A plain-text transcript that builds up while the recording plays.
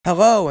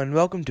Hello and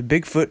welcome to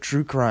Bigfoot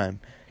True Crime.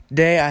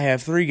 Today I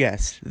have three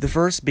guests, the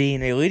first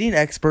being a leading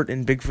expert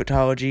in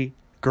Bigfootology,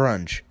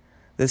 Grunge.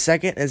 The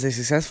second is a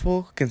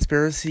successful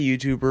conspiracy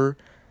YouTuber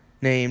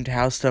named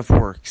How Stuff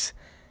Works.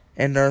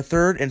 And our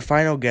third and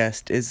final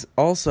guest is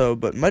also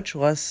but much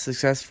less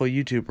successful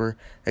YouTuber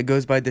that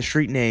goes by the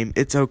street name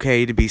It's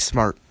Okay to Be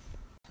Smart.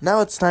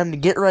 Now it's time to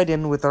get right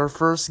in with our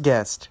first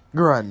guest,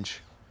 Grunge.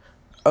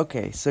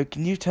 Okay, so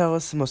can you tell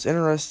us the most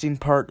interesting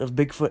part of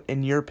Bigfoot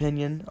in your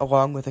opinion,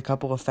 along with a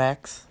couple of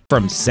facts?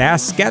 From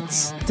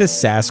Saskets to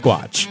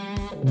Sasquatch.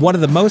 One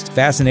of the most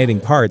fascinating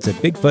parts of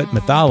Bigfoot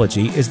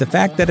mythology is the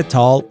fact that a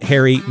tall,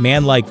 hairy,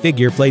 man-like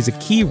figure plays a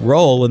key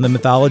role in the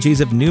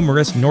mythologies of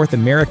numerous North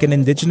American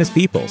indigenous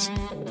peoples.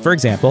 For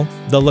example,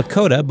 the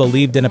Lakota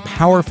believed in a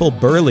powerful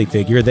burly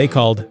figure they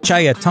called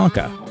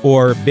Chayatonka,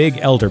 or Big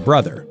Elder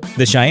Brother.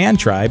 The Cheyenne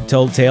tribe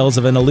told tales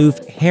of an aloof,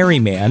 hairy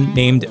man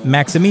named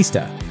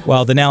Maximista,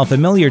 while the now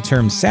familiar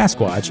term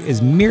Sasquatch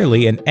is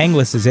merely an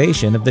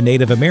anglicization of the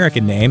Native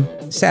American name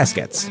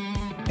Saskets.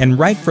 And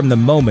right from the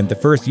moment the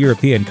first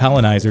European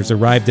colonizers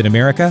arrived in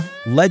America,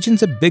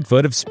 legends of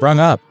Bigfoot have sprung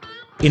up.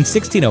 In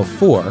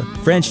 1604,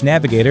 French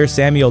navigator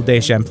Samuel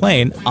de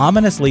Champlain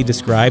ominously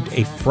described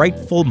a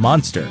frightful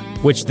monster,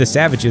 which the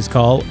savages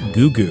call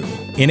Gugu.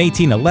 In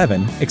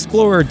 1811,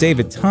 explorer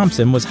David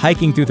Thompson was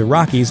hiking through the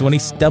Rockies when he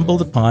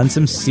stumbled upon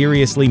some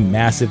seriously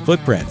massive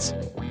footprints.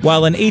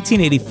 While an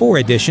 1884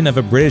 edition of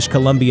a British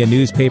Columbia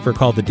newspaper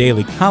called the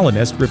Daily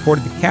Colonist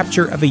reported the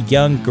capture of a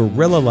young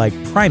gorilla-like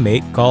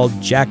primate called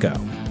Jacko.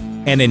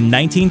 And in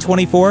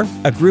 1924,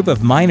 a group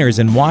of miners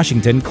in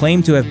Washington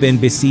claimed to have been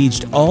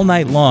besieged all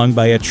night long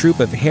by a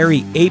troop of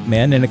hairy ape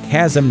men in a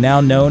chasm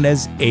now known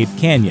as Ape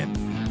Canyon.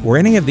 Were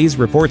any of these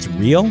reports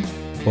real?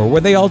 Or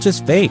were they all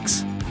just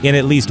fakes? In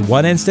at least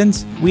one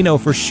instance, we know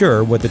for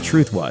sure what the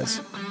truth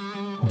was.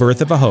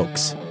 Birth of a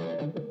hoax.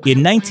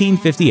 In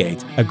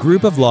 1958, a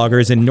group of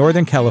loggers in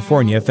Northern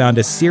California found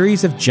a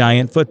series of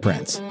giant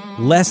footprints.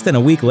 Less than a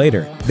week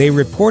later, they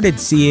reported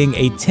seeing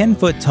a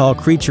 10-foot-tall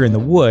creature in the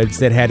woods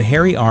that had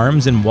hairy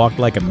arms and walked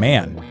like a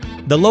man.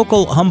 The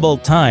local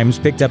Humboldt Times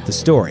picked up the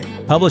story,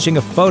 publishing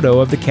a photo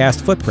of the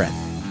cast footprint,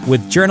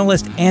 with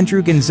journalist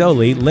Andrew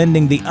Gonzoli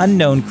lending the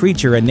unknown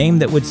creature a name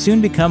that would soon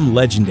become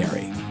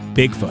legendary,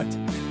 Bigfoot.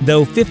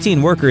 Though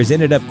 15 workers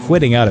ended up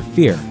quitting out of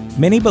fear,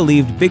 many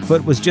believed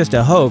Bigfoot was just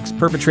a hoax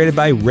perpetrated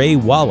by Ray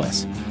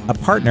Wallace, a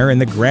partner in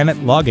the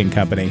Granite Logging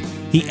Company.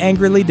 He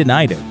angrily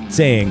denied it,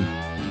 saying,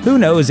 "Who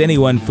knows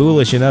anyone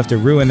foolish enough to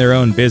ruin their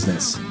own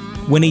business?"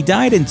 When he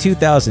died in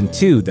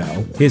 2002,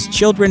 though, his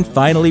children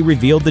finally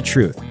revealed the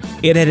truth.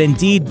 It had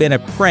indeed been a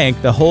prank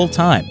the whole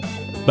time.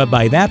 But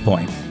by that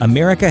point,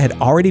 America had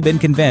already been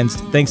convinced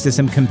thanks to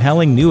some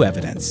compelling new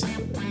evidence.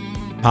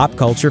 Pop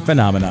culture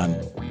phenomenon.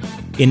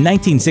 In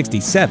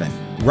 1967,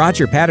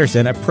 Roger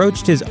Patterson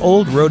approached his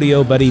old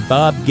rodeo buddy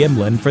Bob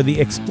Gimlin for the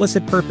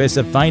explicit purpose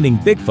of finding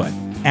Bigfoot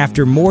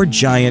after more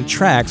giant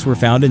tracks were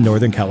found in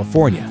Northern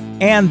California.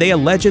 And they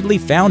allegedly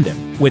found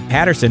him, with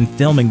Patterson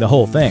filming the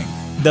whole thing,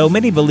 though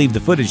many believe the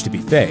footage to be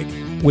fake,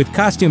 with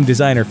costume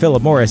designer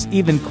Philip Morris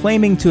even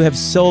claiming to have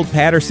sold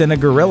Patterson a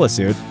gorilla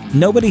suit.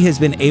 Nobody has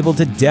been able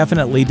to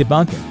definitely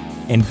debunk it.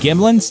 And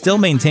Gimlin still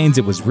maintains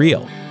it was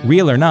real.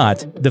 Real or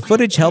not, the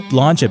footage helped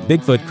launch a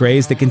Bigfoot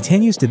craze that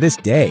continues to this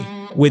day,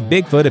 with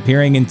Bigfoot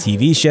appearing in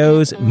TV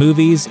shows,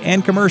 movies,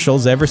 and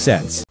commercials ever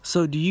since.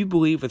 So do you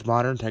believe with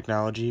modern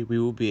technology we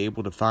will be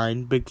able to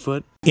find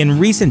Bigfoot? In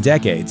recent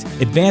decades,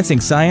 advancing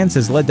science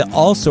has led to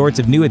all sorts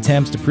of new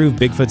attempts to prove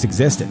Bigfoot's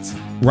existence.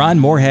 Ron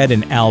Moorhead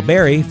and Al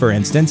Berry, for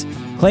instance,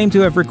 claim to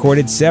have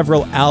recorded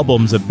several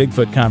albums of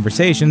Bigfoot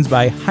conversations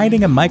by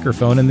hiding a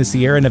microphone in the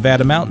Sierra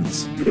Nevada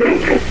mountains.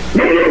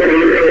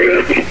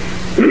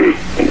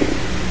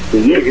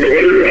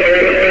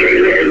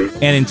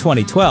 And in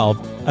 2012,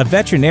 a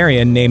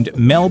veterinarian named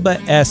Melba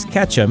S.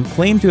 Ketchum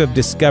claimed to have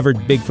discovered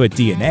Bigfoot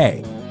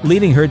DNA,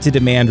 leading her to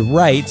demand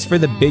rights for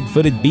the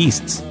big-footed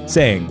beasts,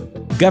 saying,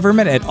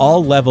 "Government at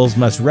all levels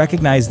must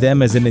recognize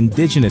them as an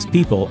indigenous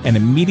people and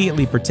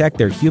immediately protect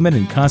their human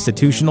and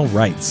constitutional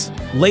rights."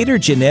 Later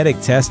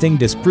genetic testing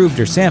disproved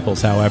her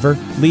samples, however,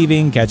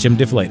 leaving Ketchum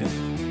deflated.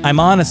 "I'm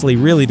honestly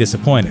really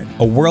disappointed.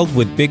 A world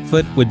with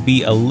Bigfoot would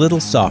be a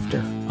little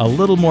softer, a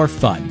little more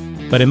fun.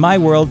 But in my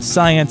world,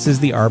 science is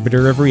the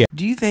arbiter of reality."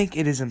 Do you think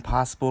it is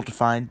impossible to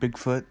find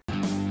Bigfoot?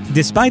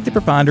 Despite the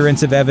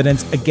preponderance of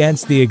evidence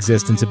against the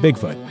existence of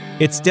Bigfoot,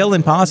 it's still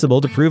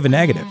impossible to prove a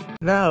negative.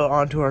 Now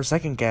on to our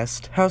second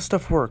guest, How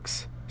Stuff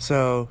Works.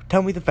 So,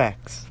 tell me the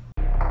facts.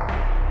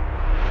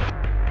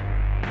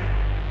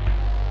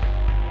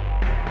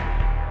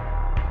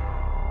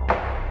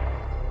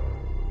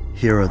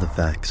 Here are the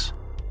facts.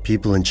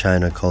 People in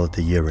China call it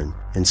the Yiren.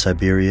 In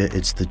Siberia,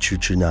 it's the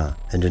Chuchuna,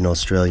 and in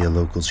Australia,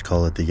 locals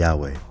call it the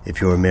Yahweh.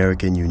 If you're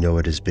American, you know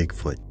it as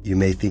Bigfoot. You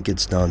may think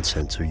it's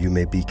nonsense, or you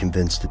may be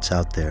convinced it's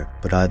out there,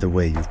 but either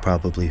way, you've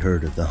probably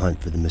heard of the hunt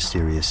for the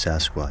mysterious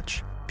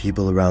Sasquatch.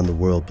 People around the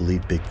world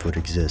believe Bigfoot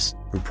exists.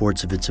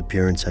 Reports of its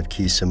appearance have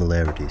key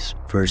similarities.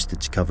 First,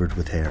 it's covered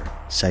with hair.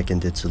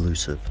 Second, it's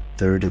elusive.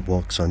 Third, it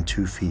walks on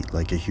 2 feet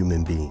like a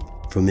human being.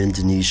 From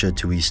Indonesia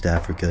to East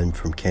Africa and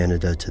from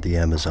Canada to the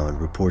Amazon,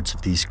 reports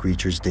of these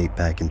creatures date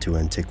back into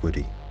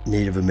antiquity.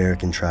 Native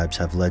American tribes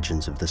have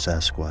legends of the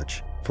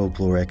Sasquatch.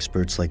 Folklore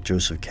experts like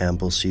Joseph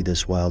Campbell see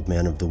this wild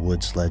man of the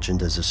woods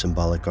legend as a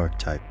symbolic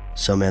archetype.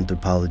 Some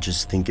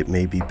anthropologists think it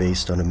may be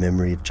based on a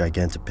memory of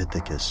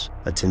Gigantopithecus,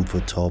 a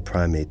 10-foot-tall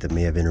primate that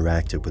may have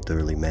interacted with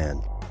early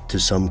man. To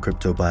some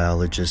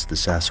cryptobiologists, the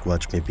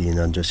Sasquatch may be an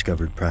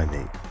undiscovered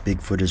primate.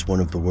 Bigfoot is one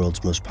of the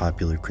world's most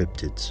popular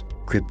cryptids.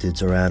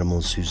 Cryptids are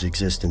animals whose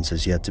existence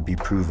has yet to be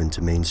proven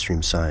to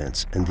mainstream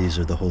science, and these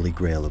are the holy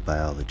grail of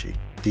biology.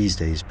 These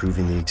days,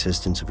 proving the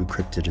existence of a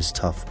cryptid is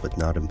tough, but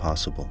not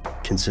impossible.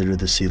 Consider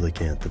the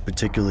coelacanth, a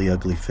particularly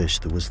ugly fish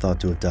that was thought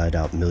to have died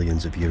out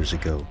millions of years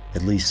ago.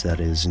 At least that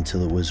is,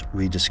 until it was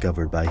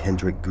rediscovered by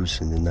Hendrik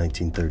Goosen in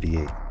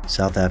 1938.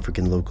 South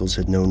African locals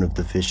had known of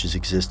the fish's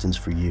existence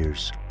for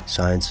years.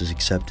 Science has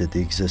accepted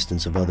the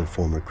existence of other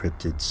former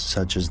cryptids,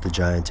 such as the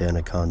giant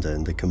anaconda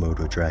and the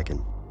Komodo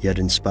dragon. Yet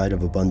in spite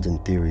of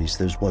abundant theories,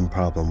 there's one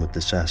problem with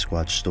the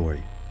Sasquatch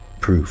story: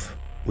 proof.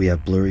 We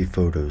have blurry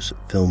photos,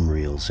 film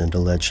reels, and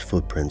alleged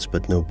footprints,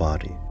 but no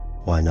body.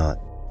 Why not?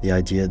 The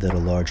idea that a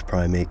large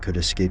primate could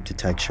escape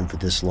detection for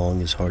this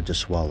long is hard to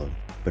swallow,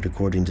 but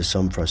according to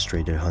some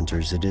frustrated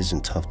hunters, it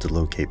isn't tough to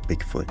locate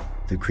Bigfoot.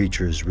 The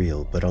creature is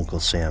real, but Uncle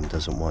Sam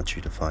doesn't want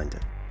you to find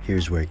it.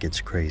 Here's where it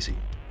gets crazy.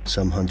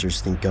 Some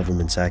hunters think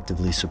governments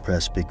actively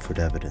suppress Bigfoot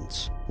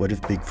evidence. What if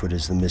Bigfoot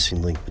is the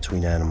missing link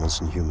between animals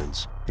and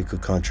humans? It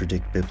could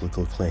contradict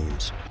biblical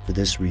claims. For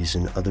this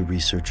reason, other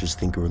researchers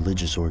think a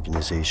religious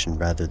organization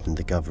rather than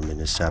the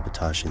government is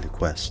sabotaging the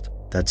quest.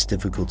 That's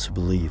difficult to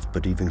believe,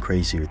 but even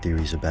crazier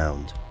theories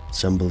abound.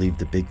 Some believe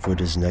that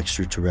Bigfoot is an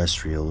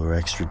extraterrestrial or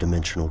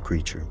extra-dimensional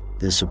creature.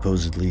 This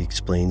supposedly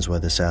explains why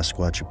the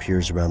Sasquatch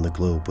appears around the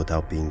globe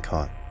without being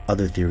caught.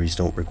 Other theories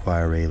don't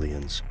require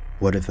aliens.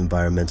 What if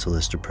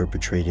environmentalists are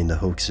perpetrating the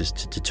hoaxes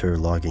to deter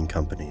logging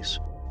companies?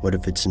 What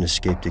if it's an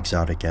escaped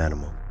exotic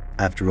animal?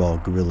 After all,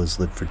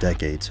 gorillas live for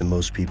decades and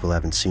most people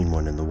haven't seen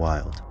one in the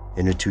wild.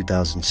 In a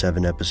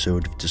 2007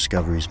 episode of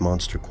Discovery's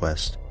Monster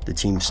Quest, the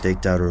team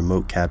staked out a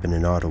remote cabin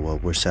in Ottawa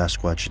where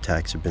Sasquatch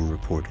attacks have been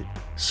reported.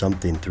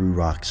 Something threw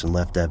rocks and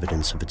left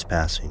evidence of its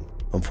passing.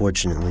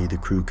 Unfortunately, the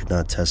crew could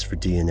not test for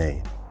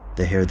DNA.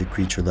 The hair the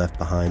creature left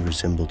behind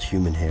resembled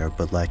human hair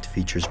but lacked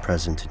features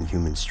present in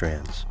human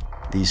strands.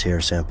 These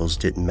hair samples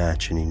didn't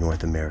match any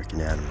North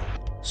American animal.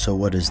 So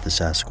what is the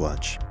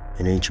Sasquatch?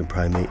 An ancient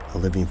primate, a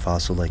living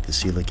fossil like the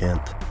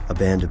coelacanth, a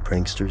band of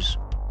pranksters?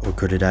 Or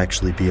could it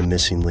actually be a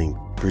missing link,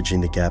 bridging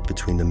the gap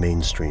between the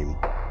mainstream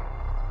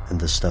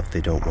and the stuff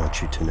they don't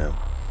want you to know?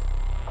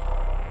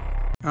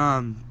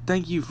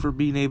 Thank you for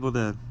being able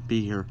to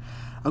be here.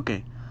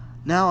 Okay,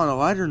 now on a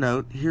lighter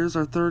note, here's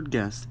our third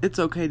guest. It's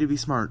okay to be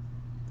smart.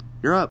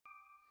 You're up.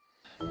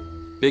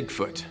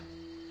 Bigfoot.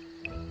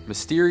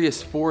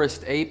 Mysterious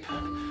forest ape,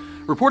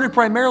 reported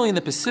primarily in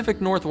the Pacific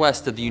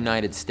Northwest of the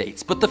United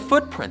States, but the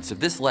footprints of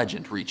this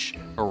legend reach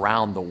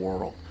around the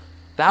world.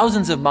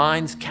 Thousands of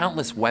minds,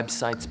 countless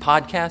websites,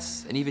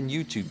 podcasts, and even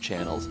YouTube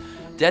channels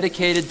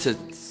dedicated to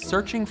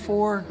searching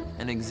for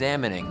and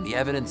examining the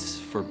evidence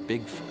for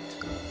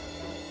Bigfoot.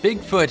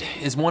 Bigfoot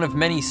is one of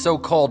many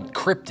so-called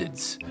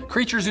cryptids,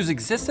 creatures whose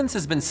existence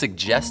has been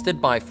suggested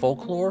by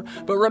folklore,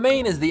 but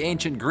remain, as the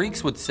ancient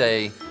Greeks would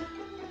say,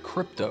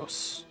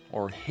 kryptos,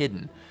 or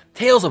hidden.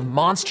 Tales of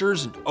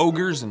monsters and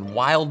ogres and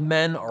wild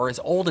men are as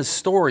old as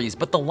stories,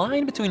 but the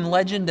line between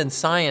legend and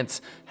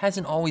science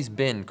hasn't always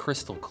been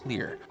crystal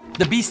clear.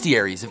 The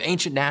bestiaries of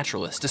ancient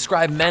naturalists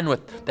describe men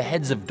with the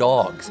heads of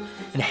dogs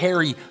and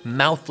hairy,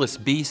 mouthless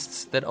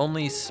beasts that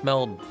only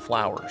smelled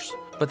flowers.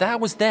 But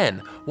that was then.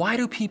 Why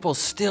do people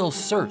still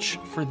search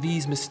for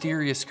these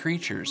mysterious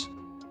creatures?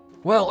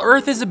 Well,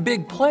 Earth is a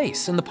big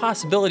place, and the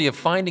possibility of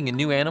finding a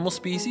new animal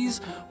species,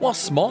 while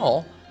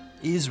small,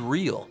 is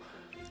real.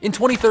 In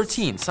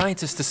 2013,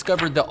 scientists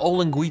discovered the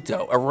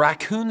Olinguito, a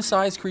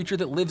raccoon-sized creature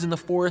that lives in the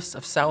forests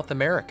of South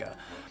America.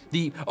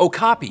 The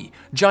okapi,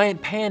 giant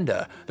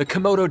panda, the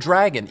Komodo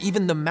dragon,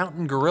 even the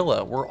mountain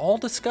gorilla were all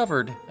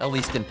discovered, at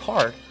least in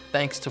part,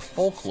 thanks to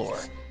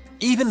folklore.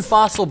 Even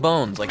fossil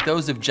bones, like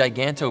those of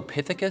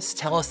Gigantopithecus,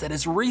 tell us that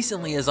as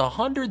recently as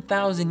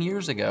 100,000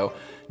 years ago,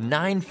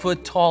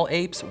 9-foot-tall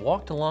apes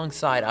walked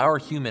alongside our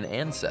human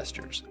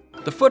ancestors.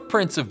 The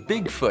footprints of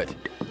Bigfoot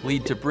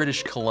lead to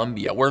British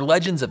Columbia, where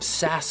legends of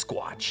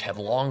Sasquatch have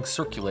long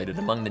circulated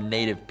among the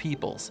native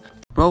peoples.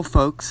 Well,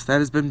 folks, that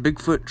has been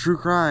Bigfoot True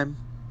Crime.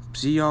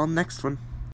 See y'all next one.